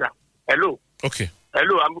 Yeah, hello. Okay.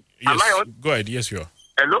 Hello, am I on? Go ahead. Yes, you are.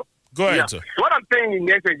 Hello? Go ahead, sir. What I'm saying in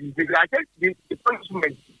essence is I think the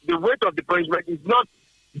punishment, the weight of the punishment is not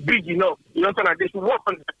big enough. You understand? They should work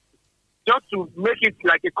on that just to make it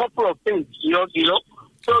like a couple of things,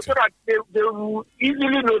 so that they will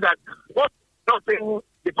easily know that what not saying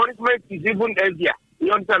the punishment is even heavier.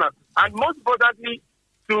 You understand? And most importantly,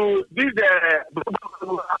 to these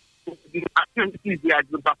activities they have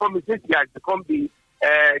been performing since they have become the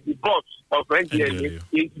boss of NDLEA,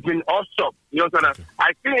 it's been awesome. You understand? Okay.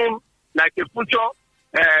 I see him like a future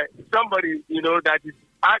somebody, that is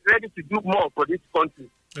ready to do more for this country.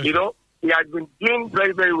 He has been doing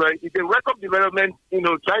very, very well. It's a welcome development,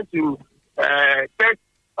 trying to test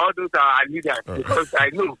all those our leaders. Because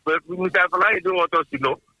I know, but Mr. Falani don't want us to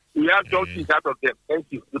know. We have justice out of them.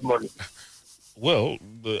 Thank you. Good morning. Well,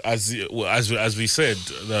 as we said,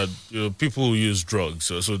 that people who use drugs.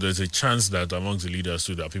 So there's a chance that amongst the leaders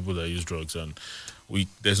too, there are people that use drugs, and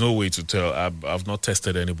there's no way to tell. I've not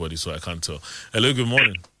tested anybody, so I can't tell. Hello, good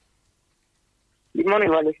morning. Good morning,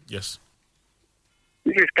 Wale. Yes.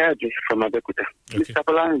 This is Kaji from Abeokuta. Okay. Mr.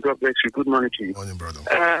 Polan, God bless you. Good morning to you. Morning, brother.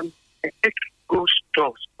 I take ghost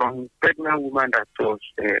talks from pregnant woman that was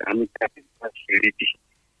lady.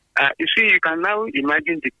 You see, you can now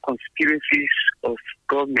imagine the conspiracies of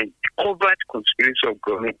government, overt conspiracy of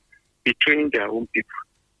government betraying their own people.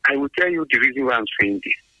 I will tell you the reason why I'm saying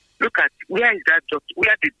this. Look at where is that doctor?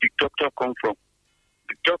 Where did the doctor come from?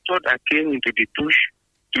 The doctor that came into the bush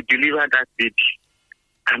to deliver that baby.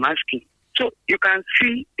 I'm asking. So you can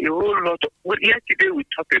see a whole lot of. Well, yesterday we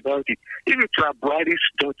talked about it. If it were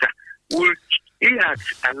Buhari's daughter, he has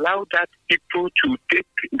allowed that people to take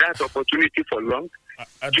that opportunity for long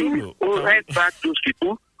to hold back those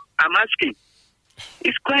people. I'm asking.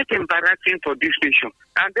 It's quite embarrassing for this nation.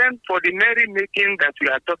 And then for the merrymaking that we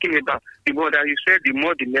are talking about, the more that you said, the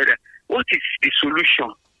more the merrier. What is the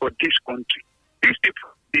solution for this country? These people,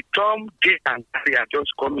 the term gay and Harry are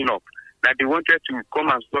just coming up, that they wanted to come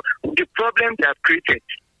and solve the problem they have created,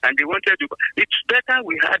 and they wanted to. It's better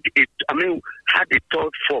we had had a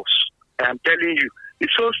third force. I'm telling you,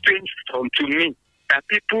 it's so strange to me that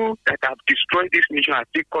people that have destroyed this nation are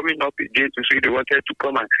still coming up again to say they wanted to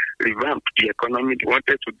come and revamp the economy. They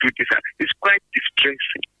wanted to do this. It's quite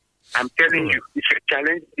distressing. I'm telling you, it's a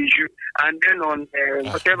challenge issue. And then on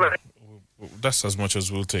whatever. That's as much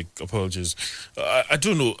as we'll take. Apologies. I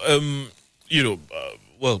don't know.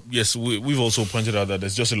 Well, yes, we've also pointed out that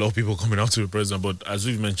there's just a lot of people coming out to be president, but as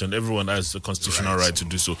we've mentioned, everyone has the constitutional right to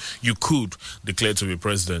do so. You could declare to be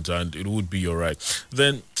president, and it would be your right.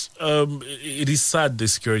 Then it is sad, the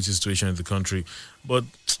security situation in the country, but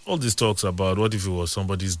all these talks about what if it was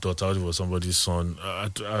somebody's daughter, what if it was somebody's son,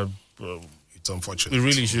 it's unfortunate. We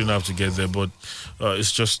really shouldn't have to get there, but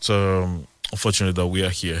it's just unfortunate that we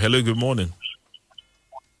are here. Hello, good morning.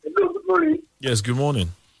 Hello, good morning. Yes, good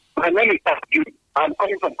morning. My name is Abdul. I'm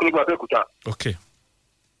calling from Abeokuta. Okay.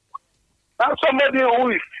 I'm somebody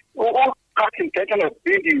who has intention of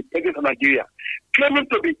being the president of Nigeria, claiming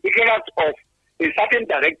to be ignorant of a certain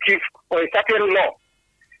directive or a certain law.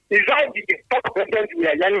 Is that the type of president we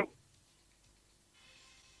are young?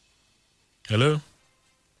 Hello?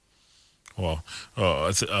 Wow.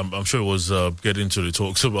 I'm sure it was getting to the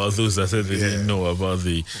talks about those that said they didn't know about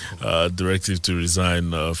the directive to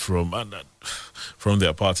resign from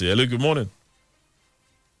their party. Hello, good morning.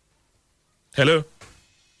 Hello?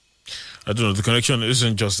 I don't know, the connection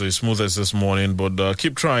isn't just as smooth as this morning, but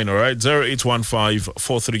keep trying, all right?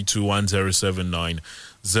 0815-432-1079,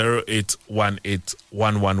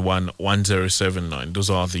 0818-111-1079. Those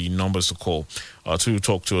are the numbers to call to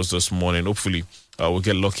talk to us this morning. Hopefully, we'll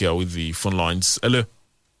get luckier with the phone lines. Hello?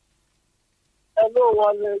 Hello,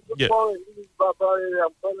 Wale. Good morning. This is Babari.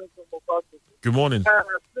 I'm calling from Mombasa. Good morning.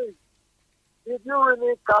 Please, did you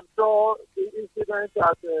really capture the incident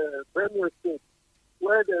at Benue State,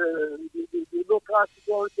 where the local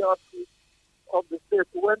security of the state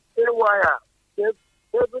went haywire, gave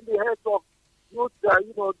the heads of youth that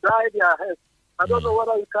dye their heads? I don't know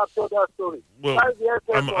whether you captured that story. Well,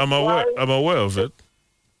 I'm aware of it.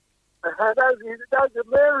 That's the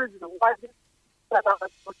main reason why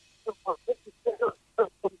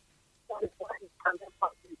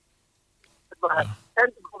and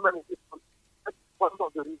the government is one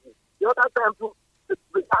of the reasons. The other time too,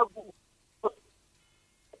 we have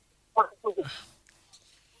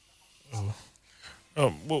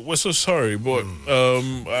well, we're so sorry, but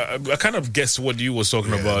I kind of guessed what you was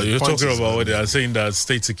talking about. You're talking about what they are saying, that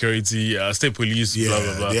state security, state police, blah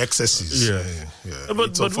blah blah. The excesses.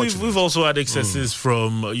 But we've also had excesses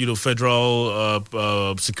from federal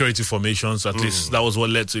security formations. At least that was what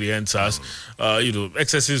led to the NSAS.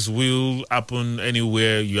 Excesses will happen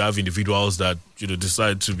anywhere you have individuals that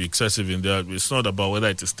decide to be excessive in there. It's not about whether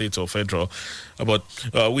it's state or federal. But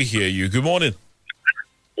we hear you. Good morning.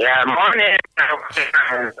 Yeah, morning.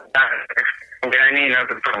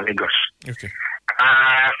 From Lagos. Okay.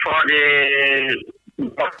 For the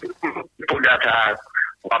people that are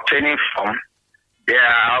obtaining from,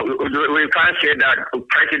 we can say that the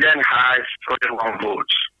president has 41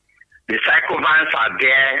 votes. The cycle vans are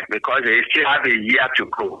there because they still have a year to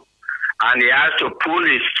go. And he has to pull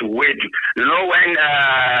his weight. When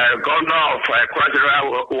governor of Cross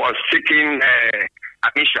River was seeking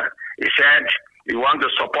admission, he said he wants to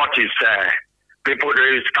support his people,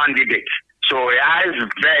 his candidates. So he has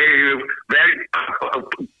very, very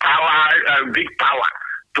big power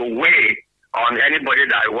to weigh on anybody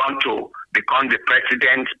that want to become the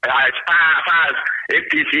president as far as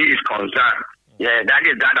APC is concerned. Yeah, that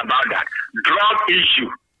is that about that. Drug issue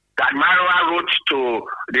that Marwa wrote to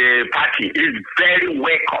the party is very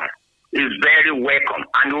welcome. Is very welcome,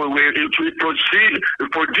 and it will proceed to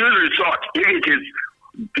produce results if it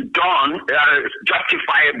is done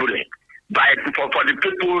justifiably for the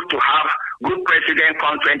people to have good president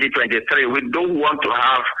come 2023. We don't want to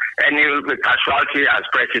have any casualty as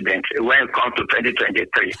president when it comes to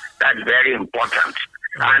 2023. That's very important.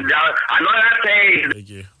 And another thing.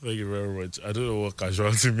 Thank you very much. I don't know what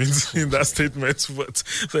casualty means in that statement, but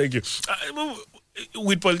thank you.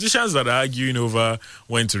 With politicians that are arguing over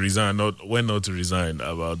when to resign, when not to resign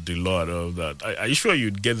about the law and all of that, are you sure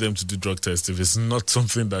you'd get them to do drug tests if it's not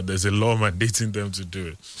something that there's a law mandating them to do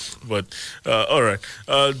it? But all right,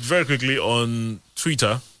 very quickly on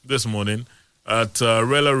Twitter this morning at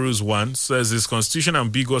Rela Ruse 1 says, is constitution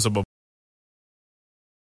ambiguous about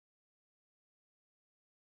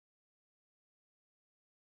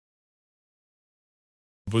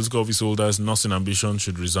political office holders, nursing ambition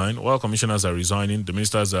should resign? While commissioners are resigning, the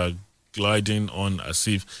ministers are gliding on as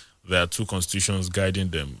if there are two constitutions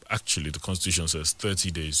guiding them. Actually, the constitution says 30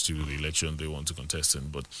 days to the election they want to contest in,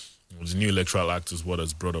 but the new electoral act is what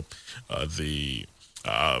has brought up the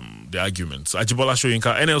arguments. Ajibola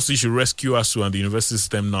Shoyinka, NLC should rescue ASU and the university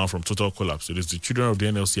system now from total collapse. It is the children of the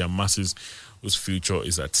NLC and masses whose future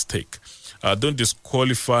is at stake. Don't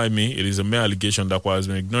disqualify me. It is a mere allegation. That has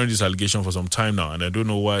been ignoring this allegation for some time now, and I don't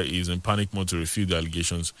know why he's in panic mode to refute the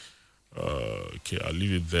allegations. Okay, I'll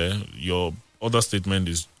leave it there. Your other statement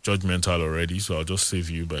is judgmental already, so I'll just save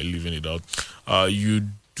you by leaving it out. You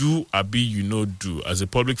do, Abi, you know, do. As a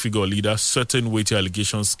public figure or leader, certain weighty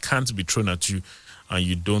allegations can't be thrown at you, and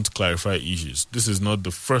you don't clarify issues. This is not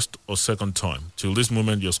the first or second time. Till this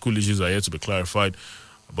moment, your school issues are yet to be clarified,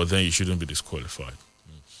 but then you shouldn't be disqualified.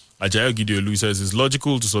 Ajayo Gideolu says it's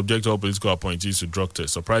logical to subject all political appointees to drug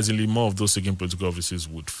tests. Surprisingly, more of those seeking political offices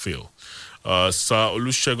would fail. Sir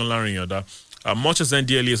Olusegun Larinyoda, much as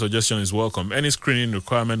NDLEA suggestion is welcome, any screening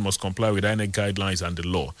requirement must comply with INEC guidelines and the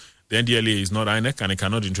law. The NDLEA is not INEC, and it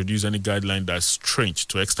cannot introduce any guideline that's strange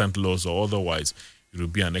to extant laws or otherwise. It will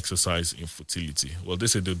be an exercise in futility. Well, they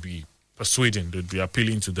said they'd be persuading, they'd be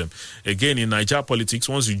appealing to them. Again, in Niger politics,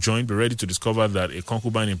 once you join, be ready to discover that a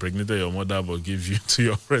concubine impregnated your mother will give you to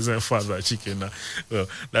your present father, chicken. Well,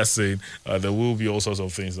 that's saying there will be all sorts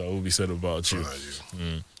of things that will be said about you.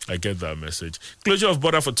 I get that message. Closure of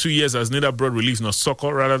border for 2 years has neither brought relief nor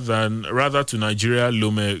succor, rather to Nigeria,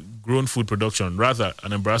 Lome, grown food production, rather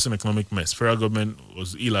an embarrassing economic mess. Federal government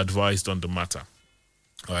was ill-advised on the matter.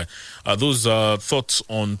 All right. Those thoughts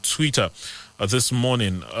on Twitter this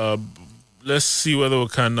morning. Let's see whether we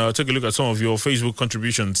can take a look at some of your Facebook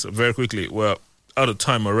contributions very quickly. We're out of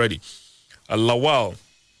time already. Lawal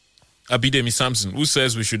Abidemi Samson, who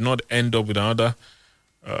says we should not end up with another...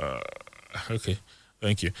 okay,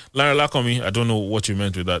 thank you. Larry Lakomi, I don't know what you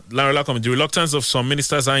meant with that. Larry Lakomi, the reluctance of some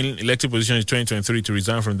ministers in elected positions in 2023 to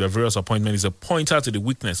resign from their various appointments is a pointer to the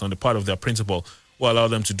weakness on the part of their principal who allow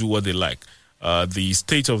them to do what they like. The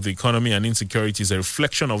state of the economy and insecurity is a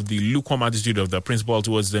reflection of the lukewarm attitude of their principal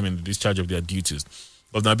towards them in the discharge of their duties.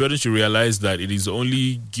 Governor Abiodun should realize that it is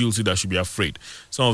only guilty that should be afraid. Some of